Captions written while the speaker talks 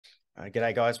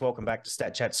G'day, guys. Welcome back to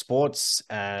Statchat Sports.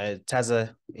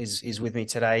 Tazza is with me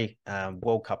today.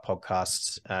 World Cup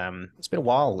podcast. It's been a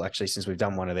while actually since we've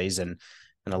done one of these, and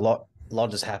a lot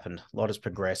has happened. A lot has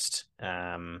progressed.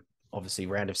 Obviously,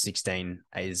 round of 16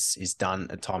 is done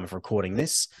at time of recording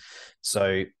this,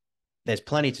 so there's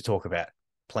plenty to talk about.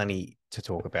 Plenty to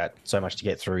talk about. So much to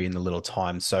get through in the little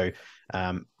time. So,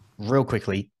 real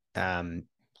quickly,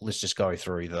 let's just go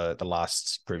through the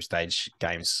last group stage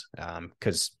games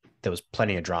because there was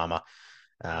plenty of drama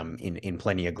in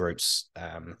plenty of groups,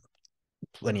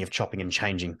 plenty of chopping and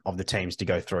changing of the teams to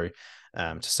go through,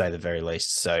 to say the very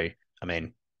least. So, I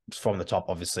mean, from the top,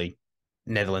 obviously,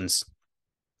 Netherlands,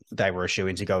 they were a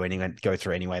shoe-in to go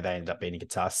through anyway. They ended up beating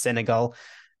Qatar. Senegal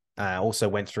also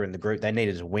went through in the group. They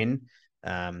needed a win,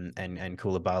 and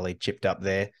Koulibaly chipped up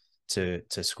there to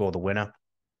score the winner.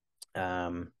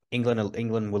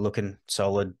 England were looking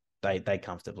solid. They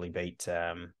comfortably beat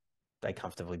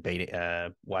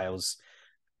Wales.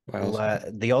 Wales.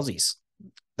 The Aussies,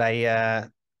 they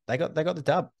got the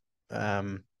dub. I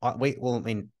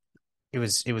mean, it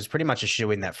was pretty much a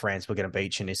shoe-in that France were going to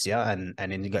beat Tunisia,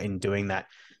 and in doing that,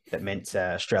 that meant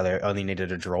Australia only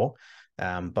needed a draw.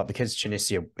 But because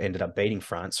Tunisia ended up beating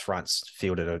France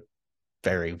fielded a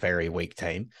very, very weak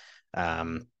team.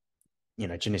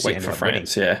 Tunisia Weak ended for up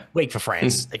France, winning. yeah. Weak for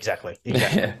France, exactly.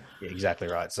 Yeah. Exactly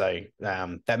right. So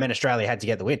that meant Australia had to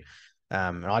get the win.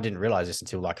 And I didn't realize this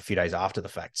until like a few days after the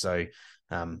fact. So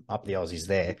up the Aussies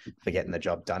there for getting the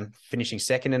job done, finishing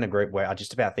second in a group where I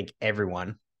just about think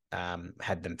everyone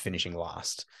had them finishing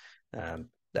last.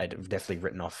 They'd definitely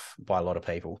written off by a lot of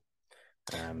people.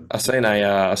 I seen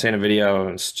a video.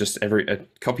 It's just a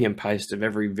copy and paste of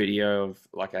every video of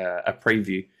like a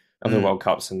preview of the World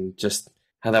Cups, and just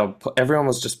how everyone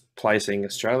was just placing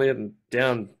Australia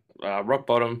down rock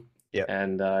bottom. Yeah,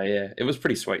 and it was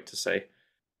pretty sweet to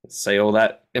see all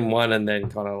that in one, and then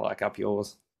kind of like up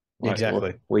yours. Like,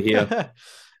 exactly. we're here.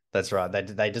 That's right.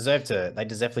 They deserve to. They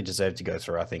definitely deserve to go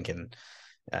through, I think, and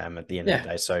at the end of the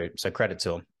day. So credit to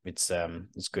them.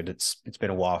 It's good. It's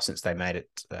been a while since they made it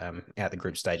out the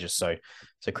group stages. So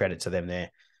credit to them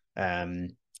there.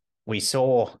 We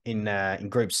saw in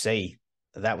Group C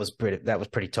that was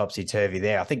pretty topsy turvy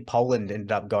there. I think Poland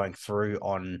ended up going through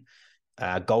on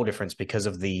goal difference because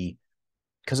of the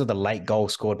late goal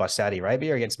scored by Saudi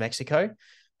Arabia against Mexico.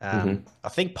 I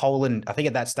think Poland. I think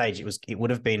at that stage it would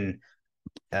have been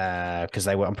because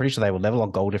I'm pretty sure they were level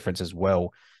on goal difference as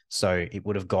well. So it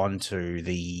would have gone to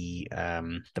the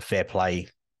fair play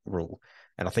rule,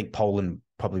 and I think Poland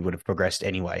probably would have progressed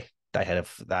anyway. They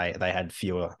had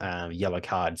fewer yellow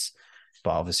cards,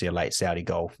 but obviously a late Saudi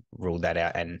goal ruled that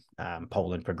out, and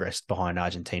Poland progressed behind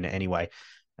Argentina anyway.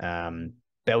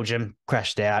 Belgium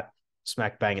crashed out,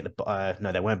 smack bang at the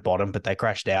no, they weren't bottom, but they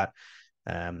crashed out.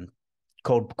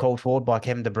 Called forward by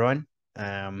Kevin De Bruyne.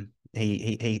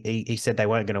 He said they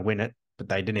weren't going to win it, but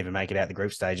they didn't even make it out the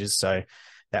group stages. So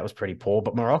that was pretty poor.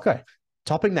 But Morocco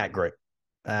topping that group.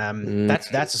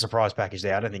 That's a surprise package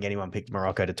there. I don't think anyone picked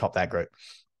Morocco to top that group.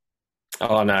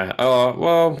 Oh no! Oh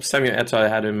well, Samuel Eto'o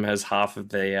had him as half of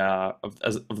the of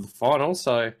the final,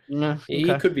 so No, he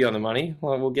okay. could be on the money.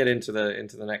 Well, we'll get into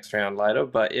the next round later,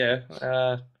 but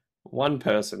yeah, one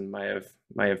person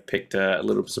may have picked a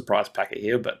little surprise packet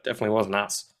here, but definitely wasn't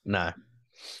us. No.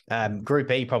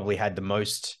 Group E probably had the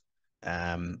most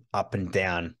up and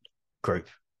down group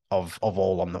of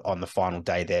all on the final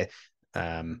day there.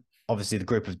 Obviously the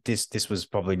group of this was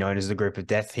probably known as the group of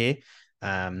death here.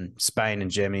 Spain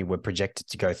and Germany were projected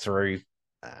to go through.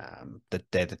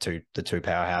 They're the two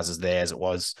powerhouses there as it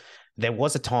was. There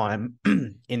was a time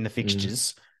in the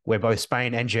fixtures where both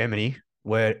Spain and Germany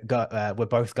were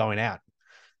both going out,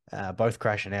 both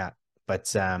crashing out.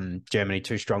 But Germany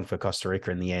too strong for Costa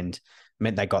Rica in the end,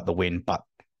 meant they got the win, but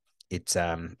it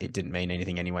didn't mean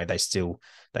anything anyway. They still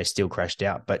crashed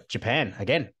out. But Japan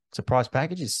again, surprise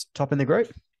packages, top in the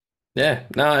group. Yeah,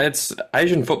 no, it's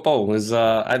Asian football is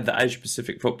the Asia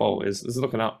Pacific football is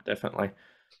looking up, definitely.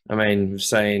 I mean, we've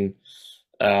seen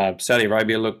Saudi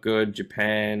Arabia look good,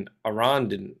 Japan, Iran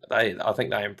didn't. I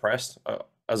think they impressed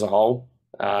as a whole.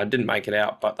 Didn't make it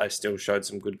out, but they still showed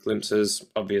some good glimpses.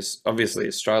 Obviously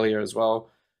Australia as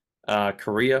well.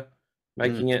 Korea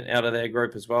making it out of their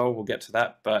group as well. We'll get to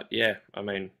that, but yeah, I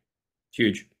mean,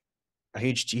 huge. A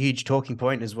huge talking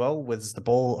point as well. Was the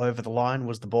ball over the line?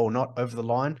 Was the ball not over the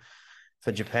line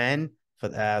for Japan?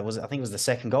 I think it was the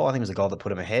second goal. I think it was the goal that put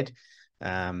them ahead.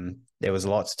 There was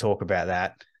lots to talk about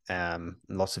that.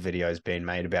 Lots of videos being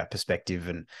made about perspective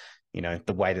and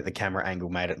the way that the camera angle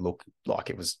made it look like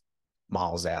it was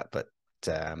miles out. But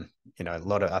a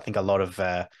lot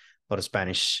of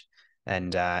Spanish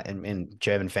and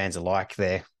German fans alike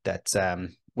there that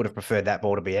would have preferred that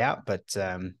ball to be out, but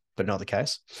not the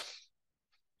case.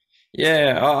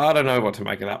 Yeah, I don't know what to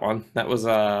make of that one. That was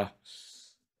I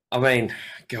mean,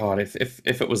 God, if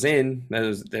it was in,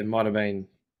 there might have been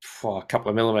a couple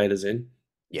of millimeters in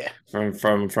Yeah.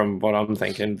 from what I'm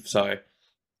thinking. So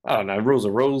I don't know, rules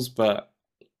are rules, but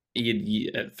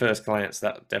at first glance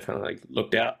that definitely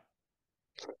looked out.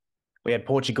 We had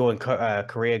Portugal and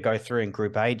Korea go through in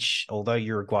Group H. Although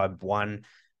Uruguay won,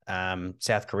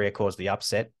 South Korea caused the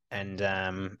upset and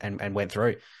went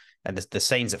through. And the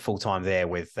scenes at full time there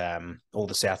with all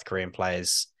the South Korean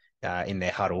players in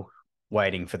their huddle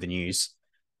waiting for the news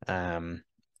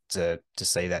to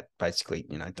see that basically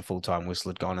the full time whistle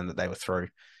had gone and that they were through.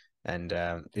 And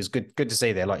it was good to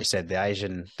see there. Like you said, the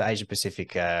Asian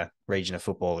Pacific region of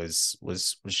football is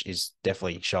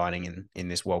definitely shining in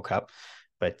this World Cup.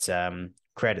 But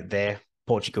credit there.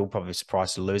 Portugal probably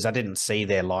surprised to lose. I didn't see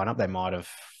their lineup. They might have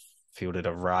fielded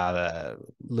a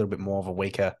little bit more of a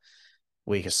weaker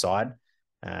side.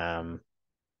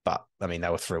 But I mean, they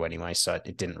were through anyway, so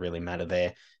it didn't really matter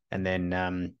there. And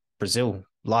then Brazil.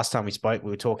 Last time we spoke, we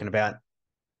were talking about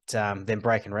them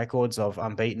breaking records of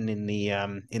unbeaten in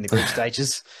the group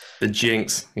stages. The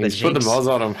jinx. He's put the moz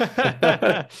on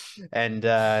them. And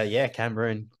yeah,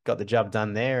 Cameroon got the job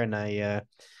done there, and an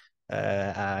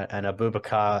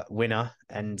Abubakar winner,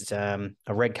 and a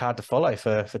red card to follow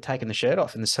for taking the shirt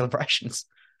off in the celebrations.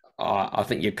 I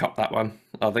think you copped that one.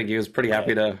 I think he was pretty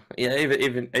happy to. Yeah,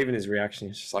 even his reaction,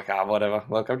 he's just like, whatever.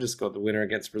 Look, I've just got the winner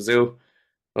against Brazil.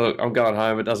 Look, I'm going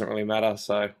home. It doesn't really matter.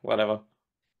 So whatever.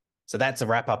 So that's a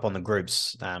wrap up on the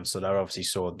groups. So they obviously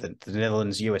saw the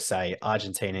Netherlands, USA,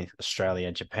 Argentina,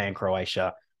 Australia, Japan,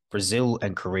 Croatia, Brazil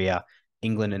and Korea,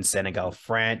 England and Senegal,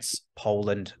 France,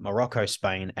 Poland, Morocco,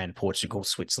 Spain, and Portugal,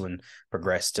 Switzerland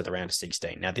progressed to the round of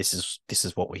 16. Now this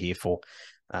is what we're here for.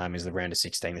 Is the round of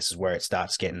 16. This is where it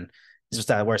starts getting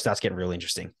real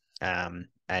interesting. And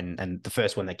the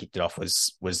first one that kicked it off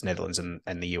was Netherlands and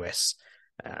the US.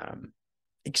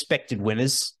 Expected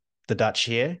winners, the Dutch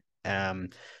here.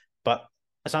 But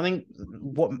something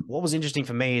what was interesting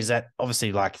for me is that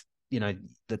obviously, like,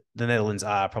 the Netherlands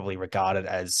are probably regarded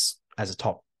as a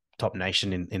top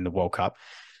nation in the World Cup,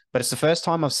 but it's the first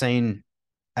time I've seen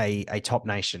a top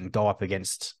nation go up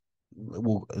against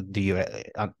the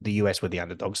US were the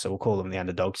underdogs, so we'll call them the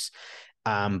underdogs,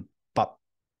 but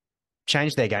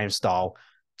change their game style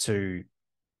to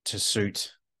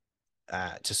suit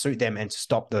them and to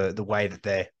stop the way that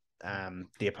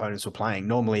the opponents were playing.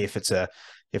 Normally, if it's a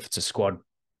squad,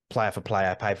 player for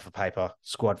player, paper for paper,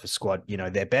 squad for squad,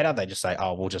 they're better. They just say,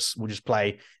 oh, we'll just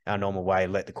play our normal way,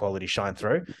 let the quality shine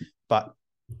through. But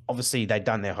obviously they'd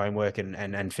done their homework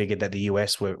and figured that the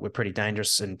US were pretty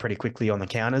dangerous and pretty quickly on the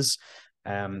counters.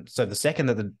 So the second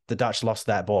that the Dutch lost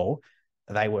that ball,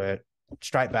 they were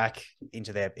straight back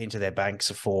into their banks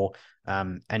of four,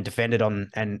 and defended on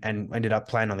and ended up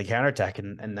playing on the counterattack,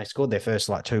 and they scored their first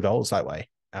 2 goals that way.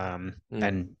 And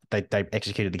they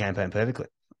executed the game plan perfectly.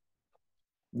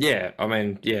 Yeah, I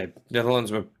mean,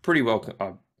 Netherlands were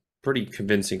pretty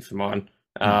convincing for mine.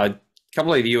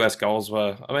 Couple of the US goals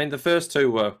were, I mean, the first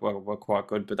two were quite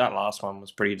good, but that last one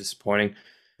was pretty disappointing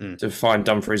to find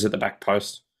Dumfries at the back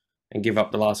post and give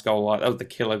up the last goal. That was the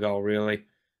killer goal, really,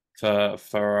 for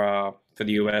the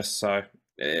US. So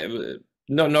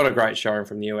not a great showing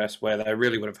from the US, where they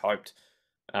really would have hoped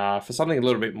for something a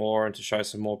little bit more and to show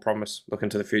some more promise looking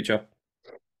to the future.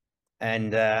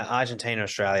 And Argentina,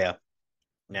 Australia.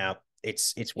 Now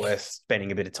it's worth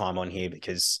spending a bit of time on here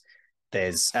because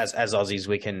there's as Aussies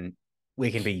we can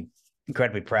be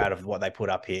incredibly proud of what they put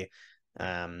up here.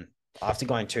 After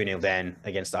going 2-0 down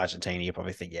against Argentina, you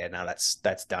probably think, yeah, no,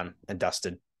 that's done and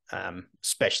dusted.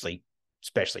 Especially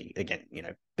again,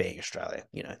 being Australia,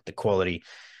 the quality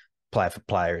player for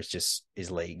player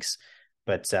is leagues.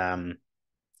 But I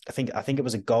think it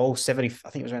was a goal 70. I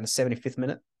think it was around the 75th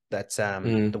minute that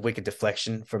the wicked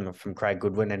deflection from Craig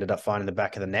Goodwin ended up finding the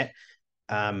back of the net.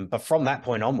 But from that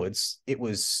point onwards, it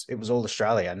was all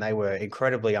Australia, and they were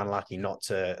incredibly unlucky not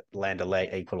to land a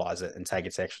late equaliser and take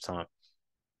its extra time.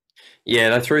 Yeah,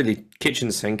 they threw the kitchen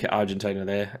sink at Argentina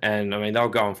there, and I mean they were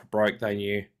going for broke. They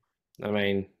knew. I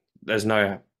mean, they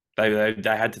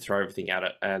had to throw everything at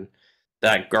it, and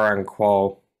that grand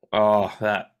qual.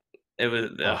 It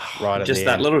was right just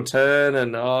that end. Little turn,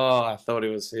 and I thought it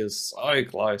was so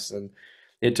close, and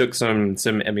it took some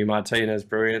Emi Martinez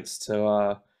brilliance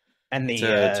to and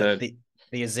the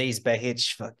Aziz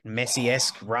Behic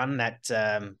Messi-esque run that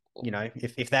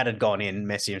if that had gone in,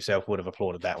 Messi himself would have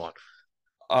applauded that one.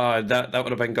 That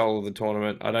would have been goal of the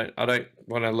tournament. I don't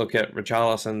want to look at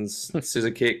Richarlison's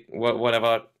scissor kick,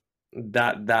 whatever.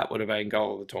 that would have been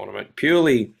goal of the tournament.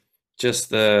 Purely just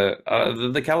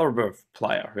the caliber of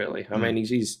player, really. I mean,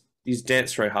 he's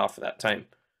danced through half of that team.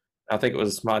 I think it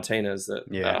was Martinez that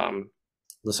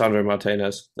Lissandro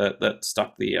Martinez that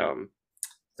stuck the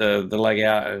leg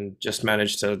out and just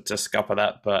managed to scupper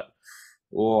that. But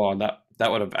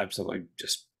that would have absolutely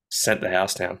just sent the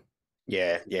house down.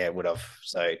 Yeah, it would have.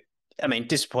 So, I mean,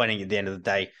 disappointing at the end of the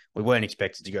day. We weren't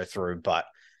expected to go through, but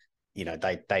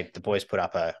the boys put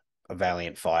up a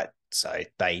valiant fight. So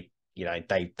they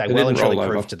well and truly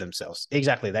proved to themselves.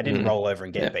 Exactly. They didn't roll over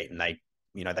and get beaten.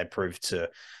 They proved to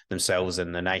themselves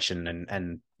and the nation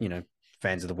and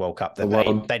fans of the World Cup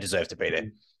that they deserve to be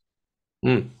there.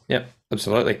 Yeah,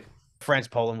 absolutely. France,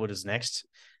 Poland was next.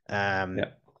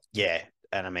 Yeah.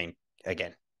 And I mean,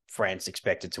 again, France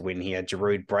expected to win here.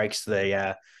 Giroud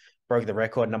broke the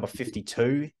record, number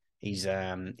 52. He's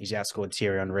outscored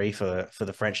Thierry Henry for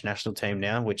the French national team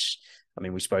now, which, I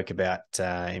mean, we spoke about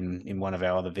in one of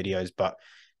our other videos, but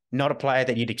not a player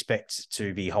that you'd expect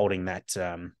to be holding that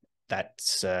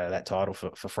title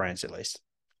for France, at least.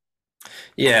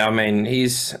 Yeah, I mean,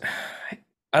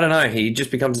 I don't know, he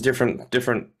just becomes a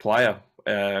different player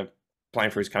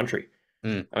playing for his country.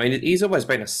 I mean, he's always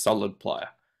been a solid player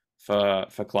for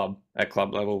club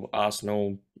level.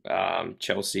 Arsenal,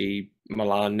 Chelsea,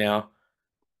 Milan now,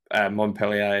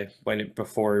 Montpellier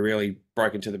before he really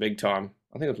broke into the big time.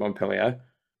 I think it was Montpellier.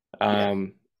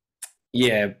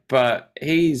 But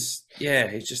he's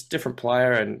just a different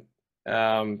player.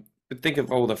 And think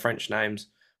of all the French names,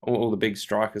 all the big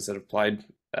strikers that have played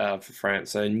for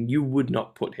France, and you would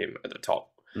not put him at the top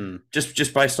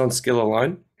just based on skill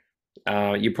alone.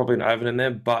 You're probably not over in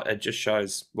there, but it just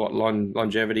shows what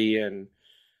longevity and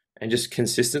just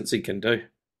consistency can do.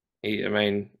 I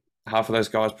mean, half of those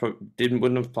guys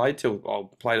wouldn't have played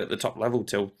at the top level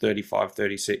till 35,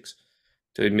 36,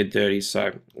 to mid 30s.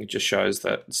 So it just shows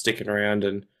that sticking around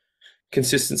and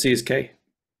consistency is key.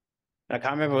 I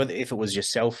can't remember if it was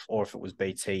yourself or if it was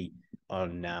BT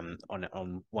on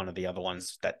one of the other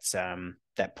ones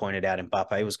that pointed out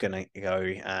Mbappe was going to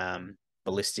go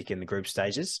ballistic in the group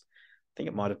stages. I think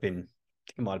it might have been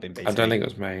BT. I don't think it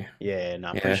was me. Yeah,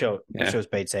 no, pretty sure it was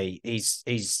BT.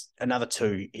 He's another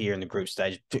two here in the group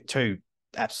stage. Two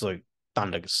absolute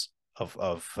thunders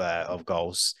of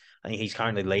goals. I think he's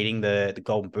currently leading the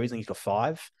Golden Boot. I think he's got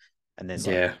 5, and there's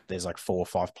like 4 or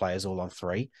 5 players all on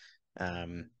 3.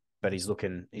 But he's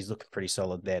looking pretty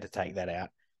solid there to take that out.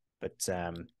 But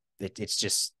it's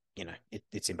just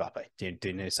it's Mbappe. Do you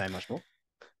need to say much more?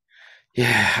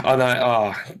 Yeah, I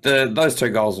know. Those 2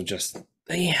 goals are just,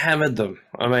 he hammered them.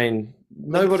 I mean,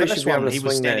 nobody should be able to swing. He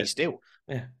was standing still.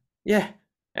 Yeah,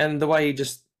 and the way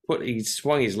he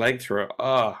swung his leg through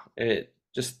it. It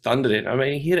just thundered it. I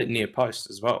mean, he hit it near post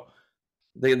as well.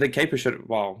 The keeper should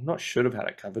have had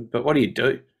it covered. But what do you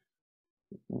do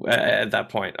at that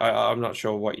point? I'm not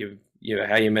sure what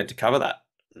how you meant to cover that.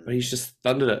 But he's just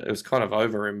thundered it. It was kind of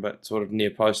over him, but sort of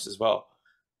near post as well.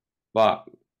 But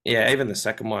yeah, even the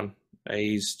second one,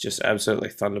 he's just absolutely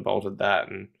thunderbolted that.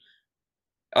 And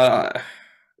I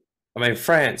mean,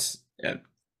 France,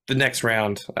 the next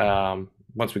round,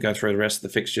 once we go through the rest of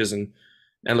the fixtures and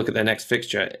look at their next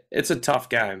fixture, it's a tough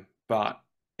game, but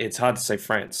it's hard to see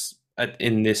France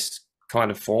in this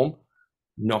kind of form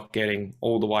not getting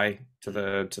all the way to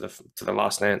the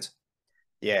last dance.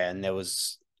 Yeah, and there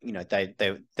was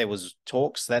there was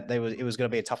talks that it was going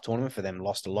to be a tough tournament for them.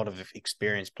 Lost a lot of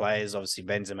experienced players. Obviously,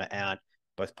 Benzema out,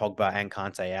 both Pogba and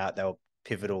Kante out. They were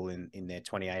pivotal in their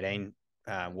 2018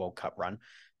 World Cup run.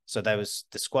 So the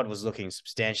squad was looking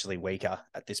substantially weaker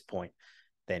at this point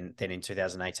than in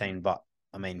 2018. But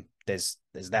I mean, there's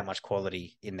that much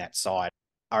quality in that side.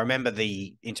 I remember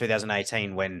in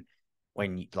 2018 when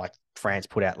like France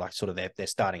put out like sort of their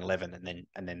starting 11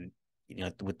 and then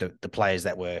with the players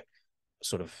that were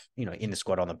sort of in the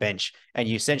squad on the bench, and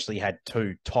you essentially had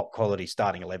 2 top quality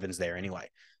starting 11s there anyway.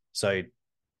 So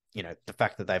the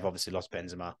fact that they've obviously lost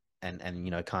Benzema and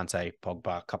Kante,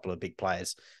 Pogba, a couple of big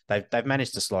players, they've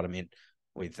managed to slot them in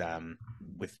with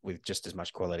just as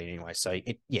much quality anyway. So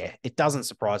it doesn't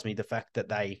surprise me, the fact that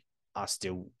they are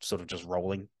still sort of just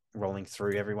rolling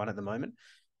through everyone at the moment.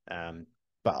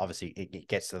 But obviously it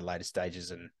gets to the later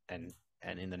stages and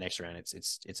in the next round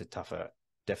it's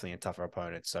definitely a tougher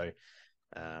opponent. So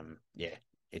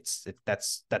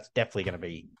that's definitely going to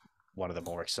be one of the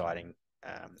more exciting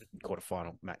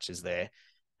quarterfinal matches there,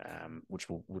 which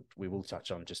we will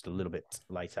touch on just a little bit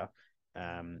later.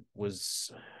 Who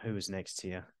was next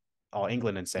here? Oh,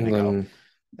 England and Senegal.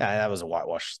 That was a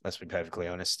whitewash. Let's be perfectly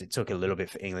honest. It took a little bit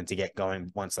for England to get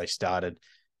going. Once they started,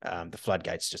 the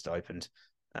floodgates just opened,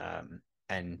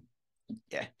 and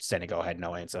Senegal had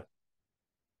no answer.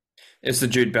 It's the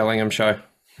Jude Bellingham show.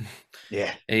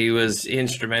 Yeah. He was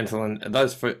instrumental, and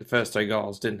those first two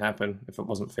goals didn't happen if it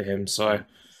wasn't for him. So,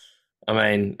 I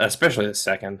mean, especially the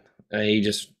second, he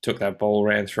just took that ball,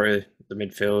 ran through the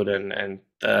midfield, and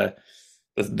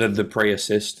the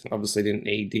pre-assist. Obviously,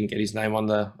 didn't get his name on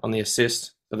the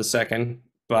assist for the second,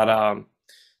 but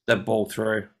that ball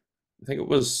through. I think it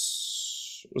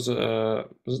was it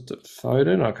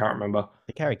Foden? I can't remember. I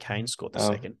think Harry Kane scored the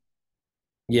Um, second.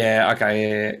 yeah. Okay.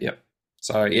 Yeah. Yep.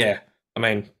 So yeah, I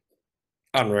mean,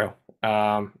 unreal.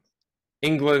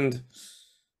 England.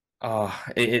 Oh,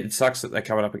 it sucks that they're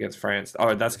coming up against France.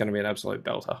 Oh, that's going to be an absolute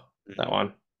belter. That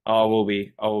one. I will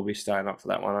be staying up for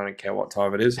that one. I don't care what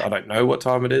time it is. I don't know what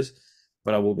time it is,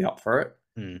 but I will be up for it.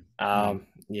 Mm.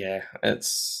 Yeah,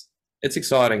 it's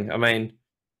exciting. I mean,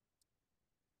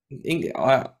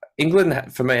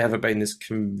 England for me haven't been this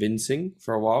convincing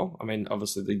for a while. I mean,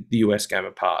 obviously the US game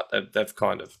apart, they've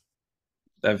kind of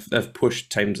they've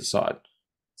pushed teams aside.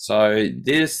 So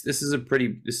this is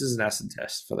an acid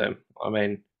test for them. I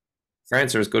mean,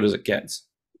 France are as good as it gets,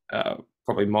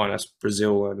 probably minus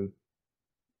Brazil and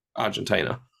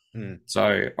Argentina. Mm.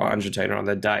 So Argentina on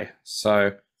their day.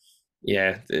 So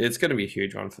yeah, it's going to be a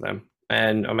huge one for them.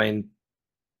 And I mean,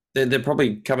 they're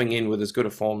probably coming in with as good a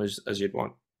form as you'd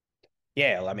want.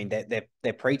 Yeah, well, I mean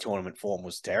their pre-tournament form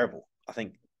was terrible. I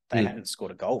think they hadn't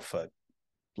scored a goal for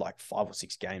like 5 or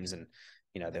 6 games, and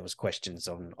there was questions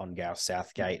on Gareth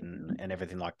Southgate and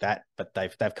everything like that. But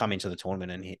they've come into the tournament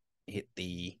and hit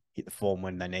the form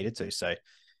when they needed to. So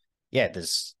yeah,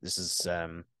 this is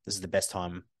the best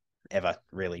time ever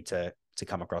really to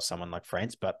come across someone like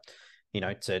France. But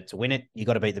to win it, you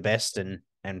got to beat the best, and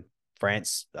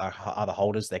France are the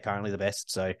holders. They're currently the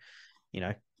best. So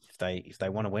if they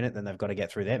want to win it, then they've got to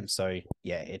get through them. So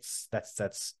yeah,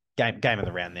 that's game of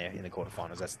the round there in the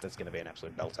quarterfinals. That's going to be an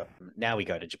absolute belter. Now we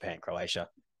go to Japan, Croatia.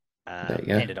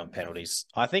 Ended on penalties.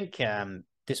 I think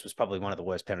this was probably one of the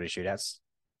worst penalty shootouts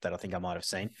that I think I might have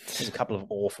seen. There's a couple of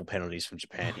awful penalties from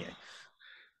Japan here.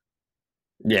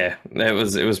 Yeah, it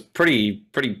was pretty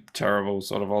terrible,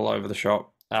 sort of all over the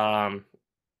shop. I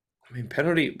mean,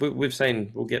 penalty. We've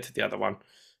seen. We'll get to the other one,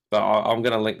 but I'm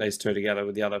going to link these two together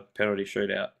with the other penalty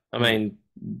shootout. I mean,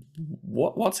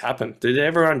 what's happened? Did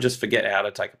everyone just forget how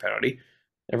to take a penalty?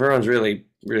 Everyone's really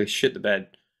shit the bed.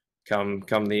 Come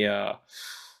crunch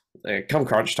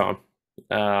time.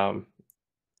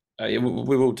 We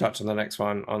will touch on the next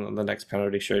one on the next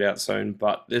penalty shootout soon.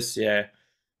 But this, yeah,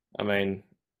 I mean,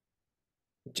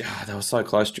 they were so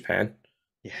close, Japan.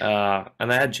 Yeah.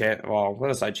 And they had well, when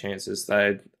I say chances,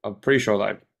 I'm pretty sure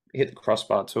they hit the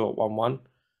crossbar too at 1-1.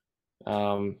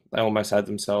 They almost had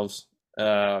themselves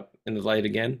in the lead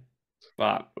again,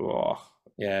 but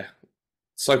yeah,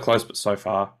 so close but so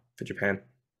far for Japan.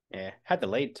 Yeah, had the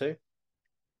lead too.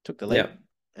 Took the lead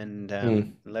and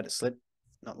let it slip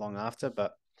not long after.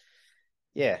 But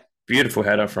yeah, beautiful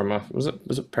header from was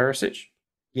it Perisic?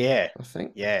 Yeah, I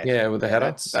think. Yeah, with the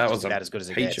header. That was about as good as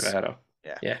it peach gets. of a header.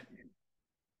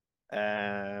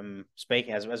 Yeah.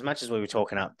 Speaking as much as we were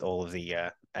talking up all of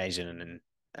the Asian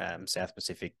and South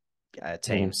Pacific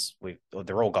teams,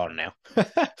 they're all gone now.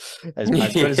 as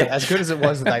good as it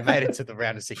was that they made it to the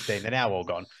round of 16, they're now all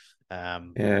gone.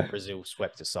 Brazil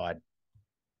swept aside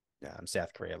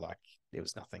South Korea like it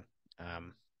was nothing. I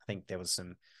think there was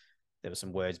some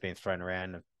words being thrown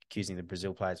around accusing the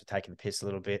Brazil players of taking the piss a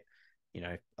little bit.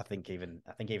 I think even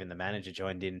the manager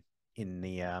joined in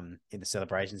the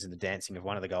celebrations and the dancing of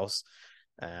one of the goals.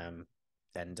 And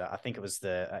I think it was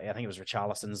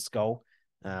Richarlison's goal.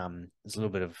 There's a little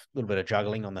bit of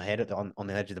juggling on the head on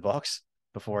the edge of the box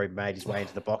before he made his way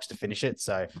into the box to finish it.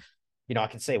 So, I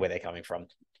can see where they're coming from,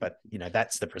 but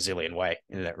that's the Brazilian way,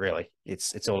 isn't it? Really,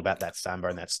 it's all about that samba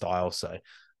and that style. So,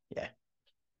 yeah.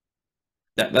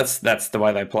 That's the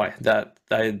way they play. That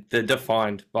they're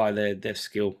defined by their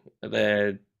skill.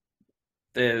 There's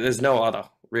no other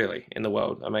really in the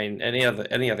world. I mean, any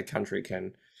other country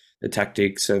can the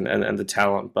tactics and the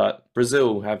talent, but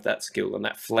Brazil have that skill and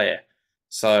that flair.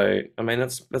 So I mean,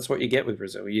 that's what you get with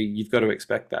Brazil. You've got to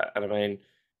expect that. And I mean,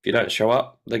 if you don't show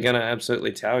up, they're going to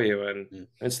absolutely towel you. And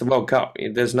it's the World Cup.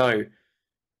 There's no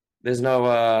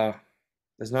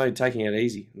taking it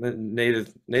easy.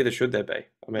 Neither should there be.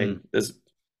 I mean, there's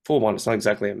 4-1. It's not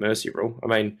exactly a mercy rule. I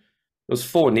mean, it was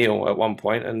 4-0 at one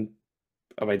point, and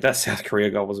I mean that South Korea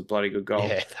goal was a bloody good goal.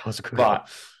 Yeah, that was a good goal.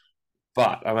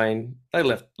 But I mean, they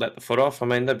let the foot off. I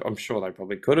mean, I'm sure they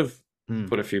probably could have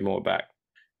put a few more back.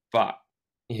 But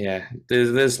yeah,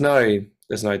 there's no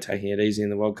taking it easy in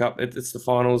the World Cup. It's the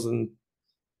finals,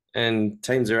 and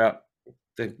teams are out.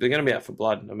 They're going to be out for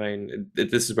blood. I mean,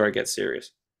 this is where it gets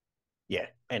serious. Yeah,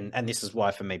 and this is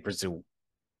why for me Brazil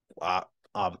are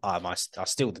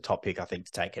still the top pick, I think,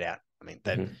 to take it out. I mean,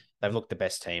 they've looked the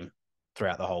best team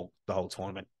throughout the whole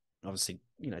tournament. Obviously,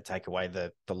 take away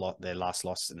their last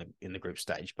loss in the group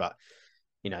stage, but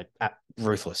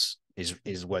ruthless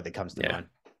is word that comes to mind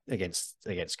against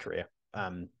Korea.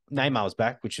 Neymar was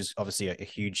back, which is obviously a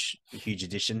huge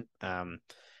addition.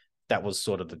 That was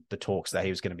sort of the talks that he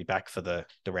was going to be back for the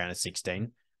round of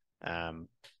 16.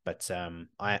 But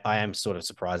I am sort of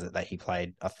surprised that he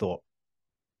played. I thought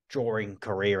drawing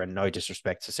Korea, and no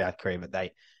disrespect to South Korea, but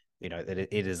they, that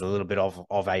it is a little bit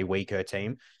of a weaker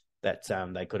team that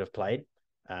they could have played.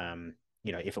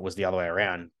 If it was the other way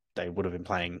around, they would have been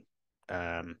playing.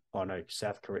 Oh no,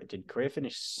 South Korea, did Korea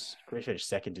finish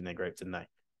second in their group, didn't they?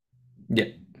 Yeah.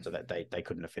 So that they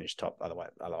couldn't have finished top.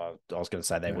 Otherwise, I was going to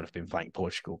say they would have been playing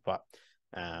Portugal, but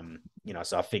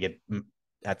so I figured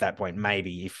at that point,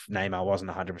 maybe if Neymar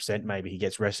wasn't 100%, maybe he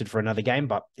gets rested for another game.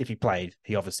 But if he played,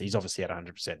 he's obviously at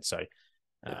 100%. So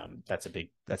that's a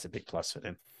big plus for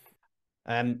them.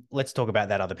 Let's talk about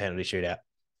that other penalty shootout.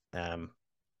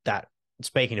 That,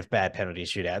 speaking of bad penalty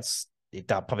shootouts, it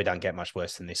probably doesn't get much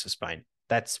worse than this for Spain.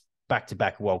 That's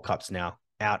back-to-back World Cups now,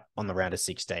 out on the round of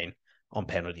 16 on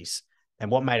penalties. And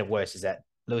what made it worse is that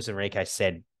Luis Enrique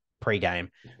said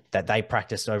pre-game that they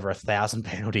practiced over 1,000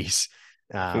 penalties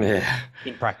in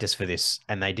practice for this,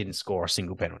 and they didn't score a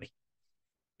single penalty.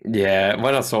 Yeah,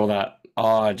 when I saw that,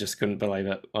 I just couldn't believe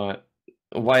it.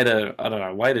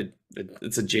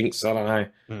 It's a jinx. I don't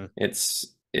know. It's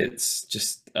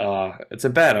just it's a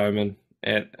bad omen,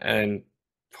 and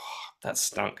that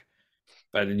stunk.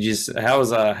 But how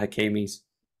was Hakimi's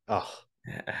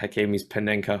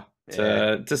Panenka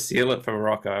to seal it for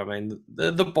Morocco? I mean,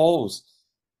 the balls.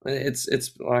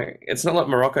 It's not like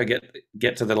Morocco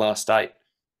get to the last 8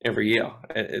 every year.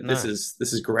 This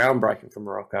is groundbreaking for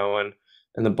Morocco, and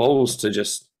the balls to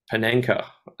just Panenka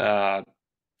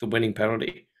the winning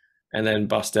penalty, and then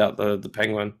bust out the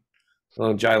penguin,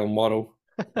 little Jalen Waddle.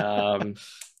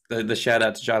 The shout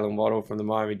out to Jalen Waddle from the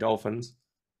Miami Dolphins.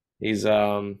 He's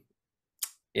it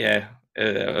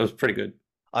was pretty good.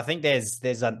 I think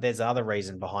there's other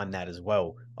reason behind that as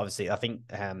well. Obviously, I think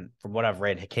from what I've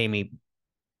read, Hakimi,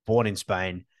 born in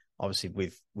Spain,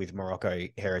 obviously with Morocco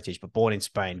heritage, but born in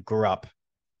Spain, grew up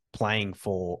playing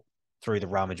through the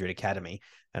Real Madrid academy,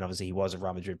 and obviously he was a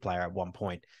Real Madrid player at one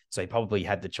point, so he probably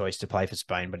had the choice to play for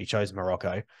Spain, but he chose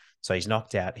Morocco, so he's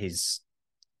knocked out I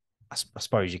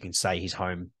suppose you can say his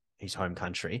home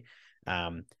country.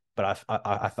 But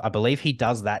I believe he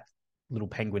does that little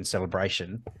penguin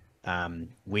celebration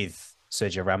with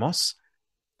Sergio Ramos,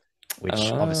 which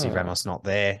obviously Ramos not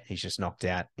there. He's just knocked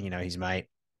out, his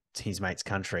mate's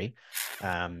country.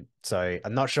 So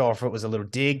I'm not sure if it was a little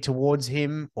dig towards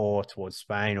him or towards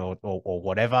Spain or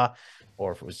whatever,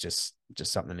 or if it was just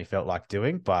something he felt like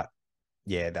doing. But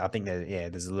yeah, I think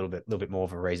there's a little bit more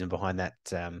of a reason behind that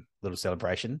little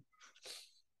celebration.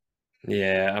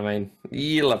 Yeah, I mean,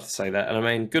 you love to say that. And I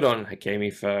mean, good on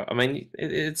Hakimi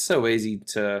it's so easy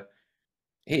to...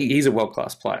 He's a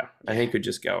world-class player, and he could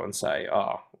just go and say,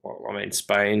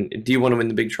 Spain, do you want to win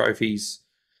the big trophies?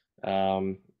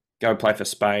 Go play for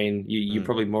Spain. You're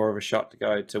probably more of a shot to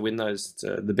go to win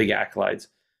the bigger accolades.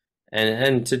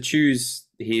 And to choose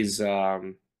his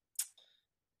true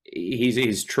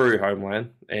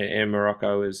homeland in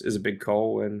Morocco is a big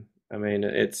call, and I mean,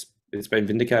 it's been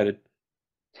vindicated.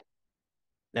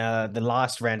 The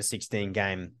last round of 16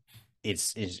 game,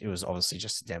 it was obviously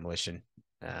just a demolition.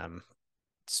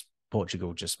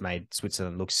 Portugal just made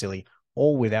Switzerland look silly,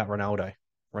 all without Ronaldo.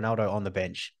 Ronaldo on the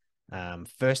bench.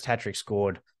 First hat-trick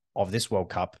scored of this World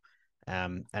Cup,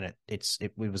 and it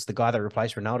was the guy that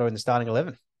replaced Ronaldo in the starting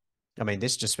 11. I mean,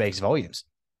 this just speaks volumes.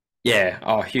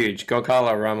 Yeah, huge.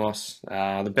 Gonçalo Ramos,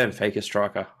 the Benfica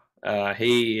striker.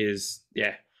 He is,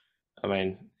 I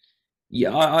mean...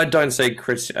 Yeah, I don't see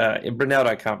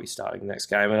Ronaldo can't be starting next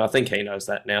game, and I think he knows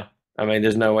that now. I mean,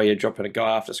 there's no way you're dropping a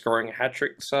guy after scoring a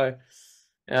hat-trick, so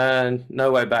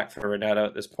no way back for Ronaldo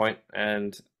at this point.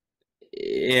 And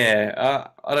I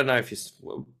don't know if he's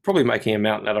probably making a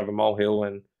mountain out of a molehill,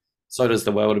 and so does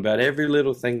the world about every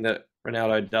little thing that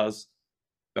Ronaldo does.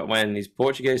 But when his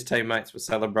Portuguese teammates were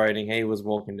celebrating, he was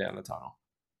walking down the tunnel.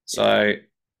 So,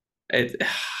 I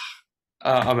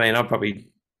mean, I'd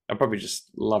probably just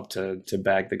love to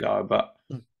bag the guy, but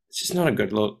it's just not a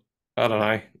good look. I don't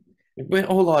know. When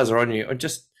all eyes are on you,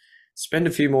 just spend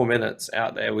a few more minutes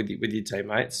out there with your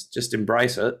teammates. Just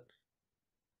embrace it.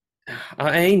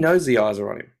 He knows the eyes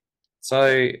are on him,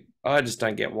 so I just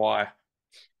don't get why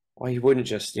he wouldn't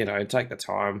just take the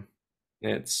time.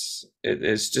 It's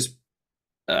just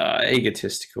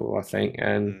egotistical, I think,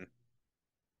 and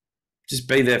just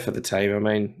be there for the team. I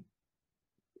mean,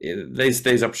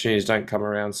 these opportunities don't come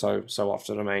around so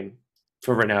often. I mean,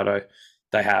 for Ronaldo,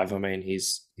 they have. I mean,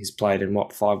 he's played in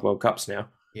what 5 World Cups now,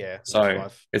 Yeah, so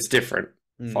 5. it's different.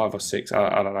 Mm. 5 or 6,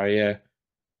 I don't know. Yeah,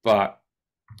 but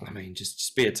I mean,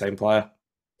 just be a team player.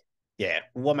 Yeah,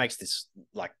 what makes this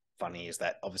like funny is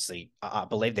that obviously I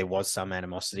believe there was some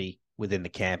animosity within the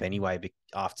camp anyway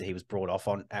after he was brought off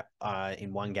on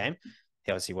in one game.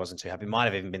 He obviously wasn't too happy. It might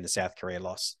have even been the South Korea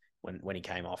loss when he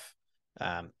came off.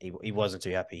 He wasn't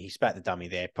too happy. He spat the dummy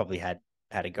there. Probably had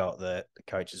a go at the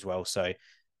coach as well. So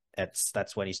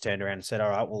that's when he's turned around and said, "All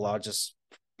right, well, I'll just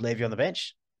leave you on the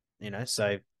bench."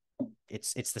 So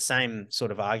it's the same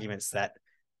sort of arguments that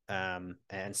and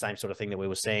same sort of thing that we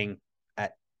were seeing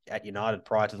at United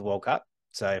prior to the World Cup.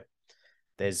 So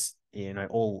there's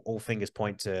all fingers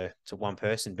point to one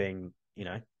person being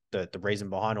the reason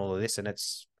behind all of this, and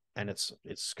it's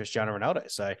Cristiano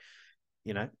Ronaldo. So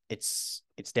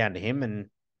it's down to him, and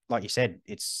like you said,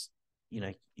 it's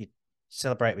you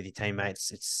celebrate with your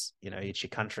teammates. It's your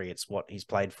country. It's what he's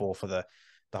played for the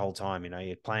whole time.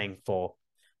 You're playing for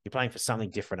something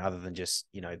different other than just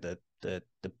the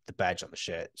badge on the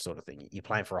shirt sort of thing. You're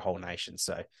playing for a whole nation.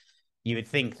 So you would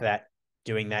think that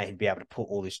doing that, he'd be able to put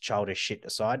all this childish shit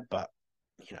aside. But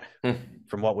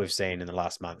from what we've seen in the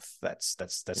last month, that's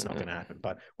not going to happen.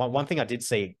 But one thing I did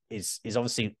see is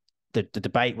obviously the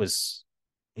debate is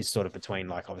sort of between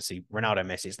like obviously Ronaldo,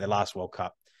 Messi. It's their last World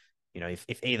Cup.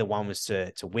 If either one was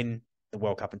to win the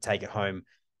World Cup and take it home,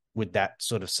 would that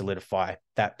sort of solidify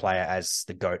that player as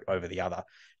the GOAT over the other?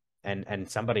 And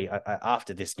somebody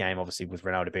after this game, obviously with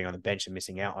Ronaldo being on the bench and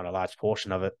missing out on a large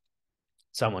portion of it,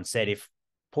 someone said if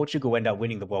Portugal end up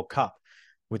winning the World Cup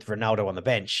with Ronaldo on the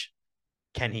bench,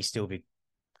 can he still be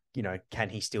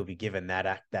given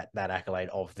that accolade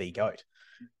of the GOAT?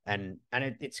 And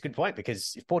it's a good point,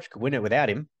 because if Portugal win it without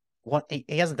him, he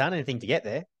hasn't done anything to get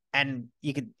there, and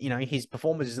his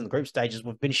performances in the group stages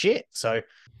have been shit. So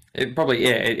it probably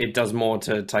it does more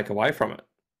to take away from it.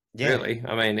 yeah, Really,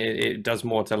 I mean, it does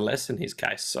more to lessen his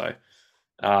case. So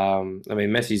I mean,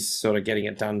 Messi's sort of getting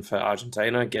it done for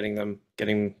Argentina, getting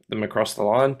them across the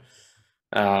line.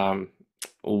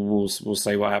 We'll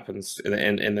see what happens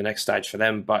in the next stage for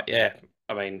them. But yeah,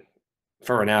 I mean,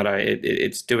 for Ronaldo,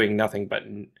 it's doing nothing but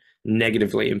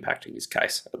negatively impacting his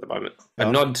case at the moment.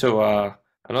 A nod to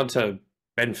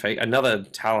Benfica, another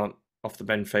talent off the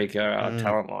Benfica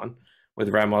talent line with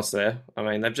Ramos there. I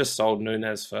mean, they've just sold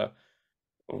Nunes for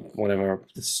whatever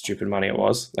the stupid money it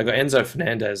was. They got Enzo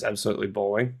Fernandez absolutely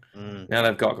balling. Now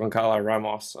they've got Goncalo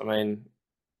Ramos. I mean,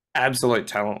 absolute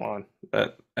talent line.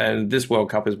 And this World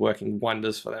Cup is working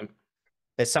wonders for them.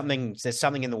 There's something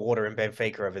in the water in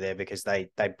Benfica over there, because they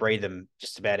breed them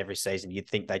just about every season. You'd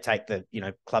think they take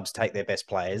clubs take their best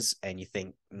players, and you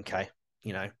think, okay,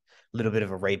 a little bit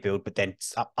of a rebuild, but then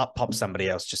up pops somebody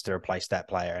else just to replace that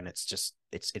player, and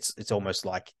it's almost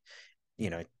like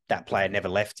that player never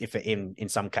left. If in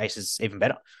some cases even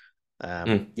better.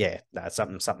 Yeah,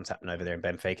 something's happened over there in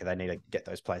Benfica. They need to get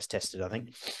those players tested, I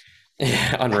think.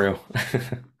 Yeah, unreal.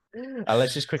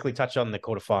 Let's just quickly touch on the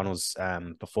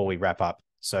quarterfinals before we wrap up.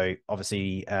 So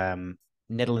obviously,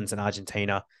 Netherlands and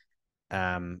Argentina.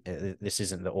 This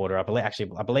isn't the order. I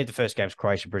believe the first game is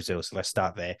Croatia Brazil. So let's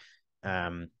start there.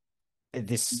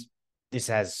 This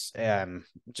has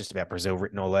just about Brazil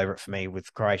written all over it for me,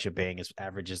 with Croatia being as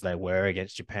average as they were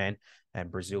against Japan, and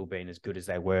Brazil being as good as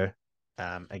they were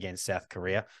against South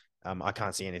Korea. I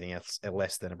can't see anything else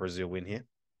less than a Brazil win here.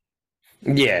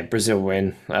 Yeah, Brazil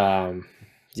win.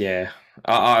 Yeah,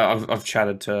 I've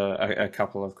chatted to a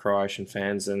couple of Croatian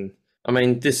fans, and I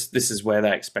mean this is where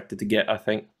they expected to get. I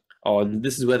think,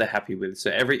 this is where they're happy with.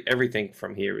 So everything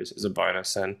from here is a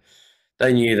bonus, and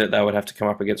they knew that they would have to come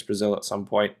up against Brazil at some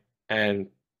point. And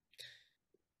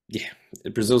yeah,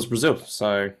 Brazil's Brazil,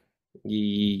 so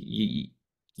you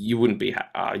wouldn't be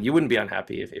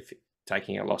unhappy if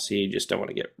taking a loss here. You just don't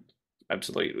want to get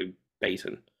absolutely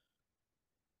beaten.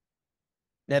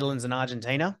 Netherlands and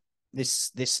Argentina.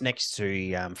 This next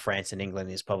to France and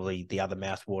England is probably the other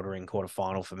mouth-watering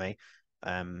quarterfinal for me.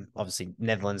 Obviously,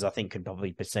 Netherlands I think could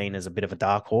probably be seen as a bit of a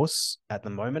dark horse at the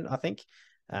moment. I think,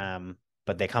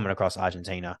 but they're coming across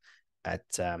Argentina at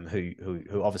who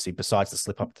obviously, besides the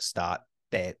slip up at the start,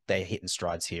 they're hitting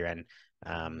strides here, and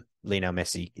Lionel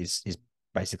Messi is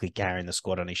basically carrying the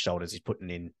squad on his shoulders. He's putting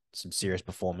in some serious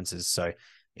performances, so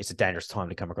it's a dangerous time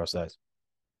to come across those.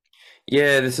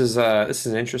 Yeah, this is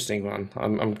an interesting one.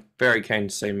 I'm very keen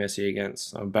to see Messi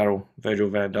against battle Virgil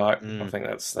van Dijk. I think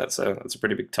that's a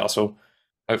pretty big tussle.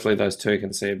 Hopefully those two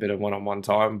can see a bit of one-on-one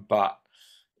time. But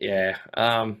yeah,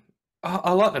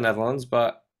 I like the Netherlands,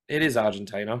 but it is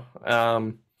Argentina.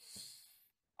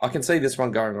 I can see this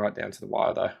one going right down to the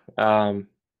wire though.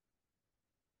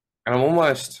 And I'm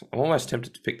almost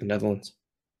tempted to pick the Netherlands.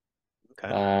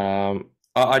 Okay.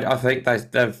 I think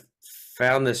they've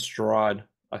found their stride.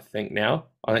 I think now.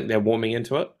 I think they're warming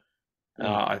into it. Mm.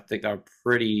 I think they're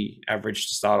pretty average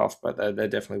to start off, but they're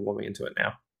definitely warming into it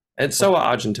now. And Well, so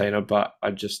are Argentina, but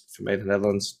for me, the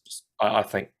Netherlands, I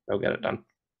think they'll get it done.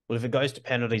 well, if it goes to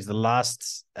penalties, the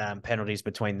last penalties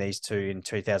between these two in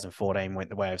 2014 went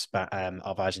the way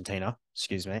of Argentina.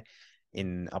 Excuse me.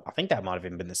 I think that might have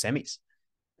even been the semis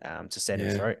to send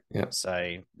it Yeah, through. yeah. So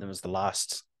it was the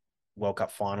last World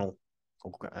Cup final,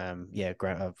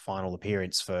 final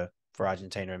appearance for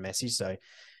Argentina and Messi. So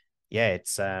yeah,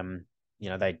 it's the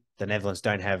Netherlands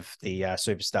don't have the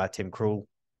superstar Tim Krul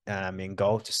in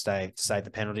goal to save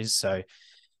the penalties. So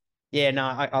yeah, no,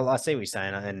 I see what you're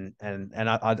saying, and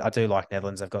I do like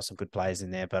Netherlands. They've got some good players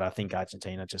in there, but I think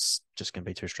Argentina just going to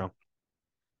be too strong.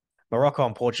 Morocco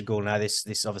and Portugal. Now,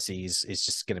 this obviously is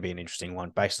just going to be an interesting one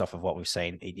based off of what we've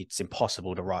seen. It's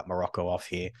impossible to write Morocco off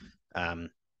here.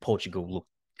 Portugal looked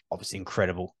obviously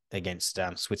incredible against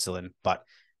Switzerland, but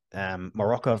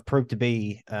Morocco have proved to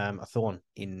be a thorn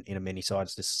in many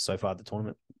sides this so far the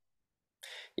tournament.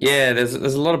 Yeah, there's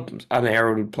a lot of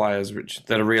unheralded players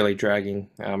that are really dragging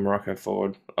Morocco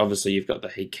forward. Obviously, you've got the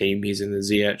Hakimis and the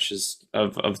Ziyechs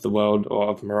of the world or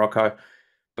of Morocco,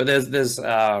 but there's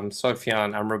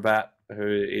Sofiane Amrabat who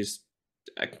is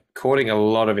courting a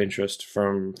lot of interest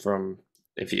from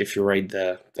if you read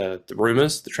the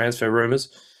rumors, the transfer rumors,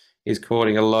 he's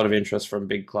courting a lot of interest from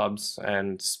big clubs,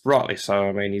 and rightly so.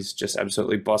 I mean, he's just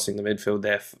absolutely bossing the midfield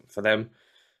there for them.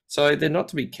 So they're not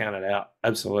to be counted out.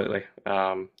 Absolutely.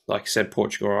 Like I said,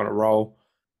 Portugal are on a roll,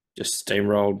 just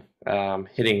steamrolled,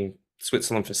 hitting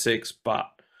Switzerland for 6. But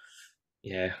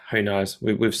yeah, who knows?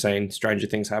 We've seen stranger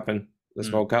things happen this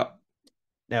Mm. World Cup.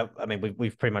 Now, I mean,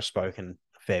 we've pretty much spoken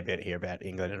a fair bit here about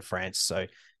England and France. So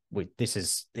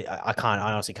I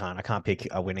can't pick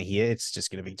a winner here. It's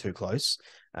just going to be too close,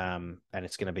 and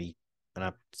it's going to be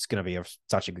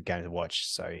such a good game to watch.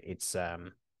 So I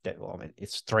mean,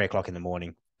 it's 3 o'clock in the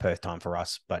morning Perth time for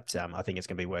us, but I think it's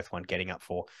going to be worth one getting up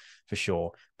for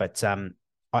sure. But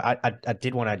I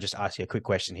did want to just ask you a quick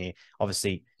question here.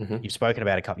 Obviously, Hmm. you've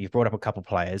brought up a couple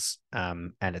players,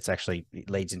 and it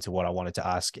leads into what I wanted to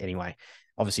ask anyway.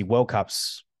 Obviously, World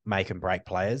Cups make and break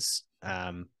players,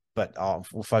 but I want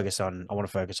to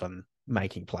focus on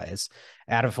making players.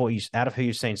 Out of who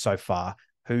you've seen so far,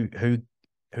 who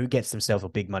gets themselves a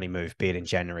big money move, be it in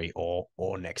January or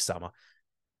next summer?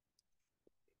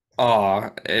 Oh,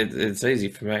 it's easy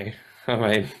for me. I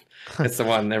mean, it's the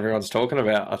one everyone's talking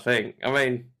about, I think.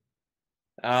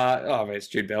 It's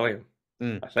Jude Bellingham.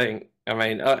 Mm, I think.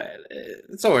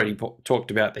 It's already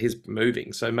talked about that he's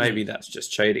moving, so mm, maybe that's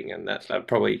just cheating, and that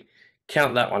probably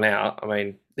count that one out. I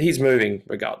mean, he's moving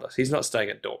regardless. He's not staying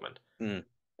at Dortmund. mm.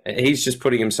 He's just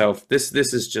putting himself. This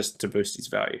is just to boost his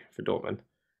value for Dortmund,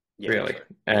 Yeah, really. true.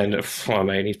 Yeah. And I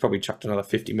mean, he's probably chucked another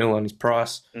 50 mil on his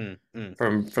price Mm,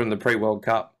 mm. from the pre World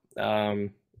Cup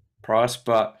price,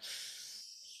 but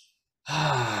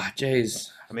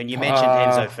geez, I mean, you mentioned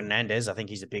Enzo uh, Fernandez. I think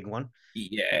he's a big one.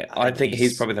 yeah, I I think think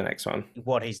he's probably the next one.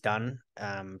 what he's done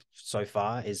so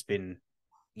far has been,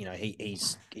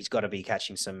 he's got to be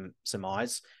catching some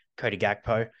eyes. Cody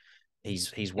Gakpo,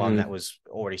 he's one that Mm. was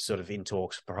already sort of in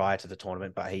talks prior to the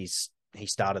tournament, but he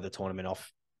started the tournament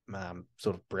off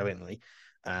sort of brilliantly.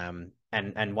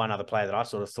 And one other player that I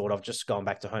sort of thought of, just going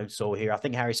back to home soil here, I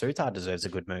think Harry Souttar deserves a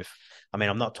good move. I mean,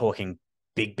 I'm not talking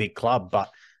big club, but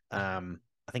I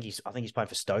think he's playing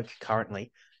for Stoke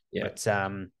currently. Yeah. But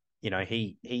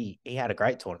he had a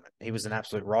great tournament. He was an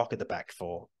absolute rock at the back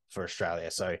for Australia.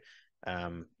 So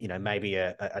maybe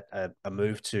a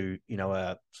move to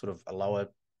a sort of a lower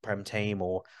prem team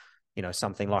or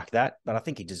something like that. But I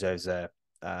think he deserves a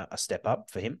step up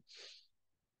for him.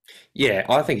 Yeah,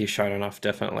 I think he's shown enough,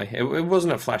 definitely. It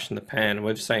wasn't a flash in the pan.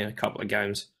 We've seen a couple of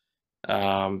games.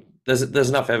 There's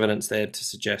enough evidence there to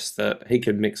suggest that he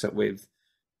could mix it with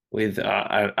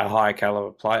a higher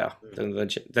caliber player than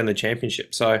the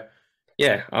championship. So,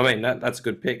 yeah, I mean that's a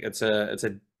good pick. It's a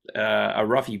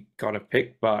roughy kind of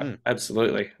pick, but Mm.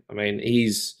 absolutely. I mean,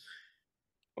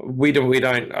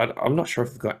 I'm not sure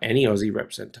if we've got any Aussie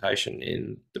representation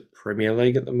in the Premier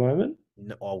League at the moment.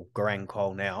 Well, Garang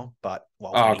Cole now, but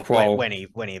well, Ah, Qual when he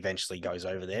eventually goes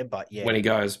over there, but when yeah. he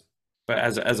goes. But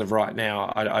as of right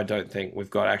now, I don't think we've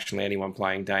got actually anyone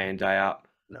playing day in, day out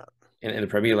No. in the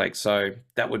Premier League. So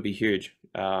that would be huge,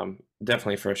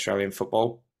 definitely for Australian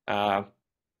football,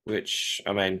 which,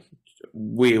 I mean,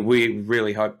 we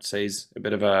really hope sees a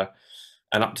bit of an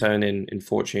upturn in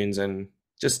fortunes and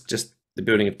just the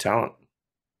building of talent.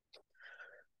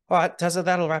 All right, Tazza,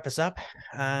 that'll wrap us up.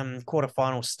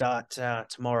 Quarterfinals start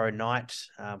tomorrow night,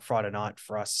 Friday night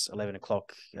for us, 11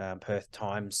 o'clock Perth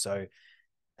time. So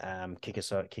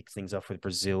kick things off with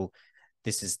Brazil.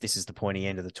 This is the pointy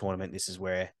end of the tournament. This is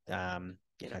where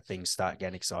things start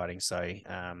getting exciting. So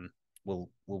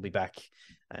we'll be back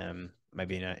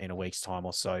maybe in a week's time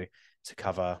or so to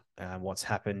cover what's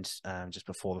happened just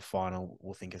before the final.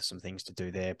 We'll think of some things to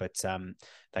do there. But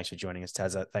thanks for joining us,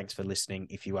 Tazza. Thanks for listening.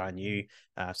 If you are new,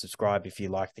 subscribe. If you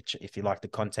like the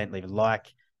content, leave a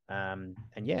like. And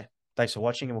yeah, thanks for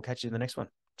watching, and we'll catch you in the next one.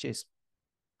 Cheers.